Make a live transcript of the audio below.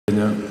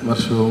കഴിഞ്ഞ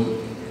വർഷവും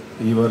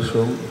ഈ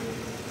വർഷവും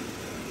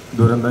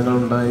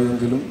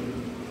ദുരന്തങ്ങളുണ്ടായെങ്കിലും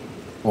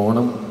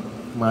ഓണം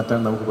മാറ്റാൻ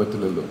നമുക്ക്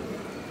പറ്റില്ലല്ലോ.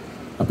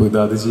 അപ്പോൾ ഇത്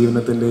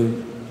അതിജീവനത്തിൻ്റെയും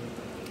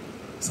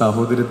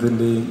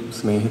സാഹോദര്യത്തിൻ്റെയും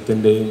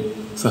സ്നേഹത്തിൻ്റെയും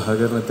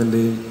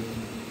സഹകരണത്തിൻ്റെയും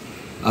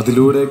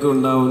അതിലൂടെയൊക്കെ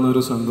ഉണ്ടാവുന്ന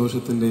ഒരു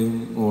സന്തോഷത്തിൻ്റെയും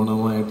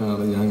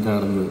ഓണമായിട്ടാണ് ഞാൻ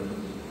കാണുന്നത്.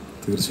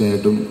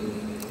 തീർച്ചയായിട്ടും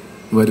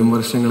വരും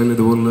വർഷങ്ങളിൽ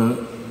ഇതുപോലുള്ള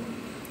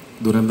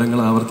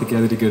ദുരന്തങ്ങൾ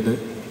ആവർത്തിക്കാതിരിക്കട്ടെ.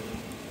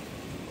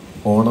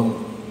 ഓണം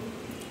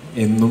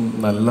എന്നും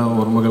നല്ല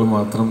ഓർമ്മകൾ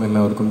മാത്രം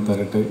എല്ലാവർക്കും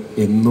തരട്ടെ.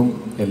 എന്നും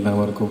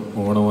എല്ലാവർക്കും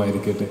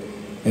ഓണമായിരിക്കട്ടെ.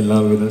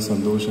 എല്ലാവിധ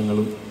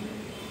സന്തോഷങ്ങളും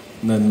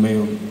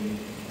നന്മയും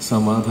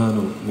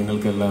സമാധാനവും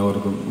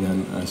നിങ്ങൾക്കെല്ലാവർക്കും ഞാൻ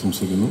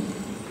ആശംസിക്കുന്നു.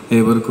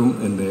 ഏവർക്കും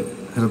എൻ്റെ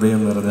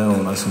ഹൃദയം നിറഞ്ഞ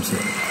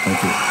ഓണാശംസകൾ.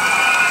 Thank you.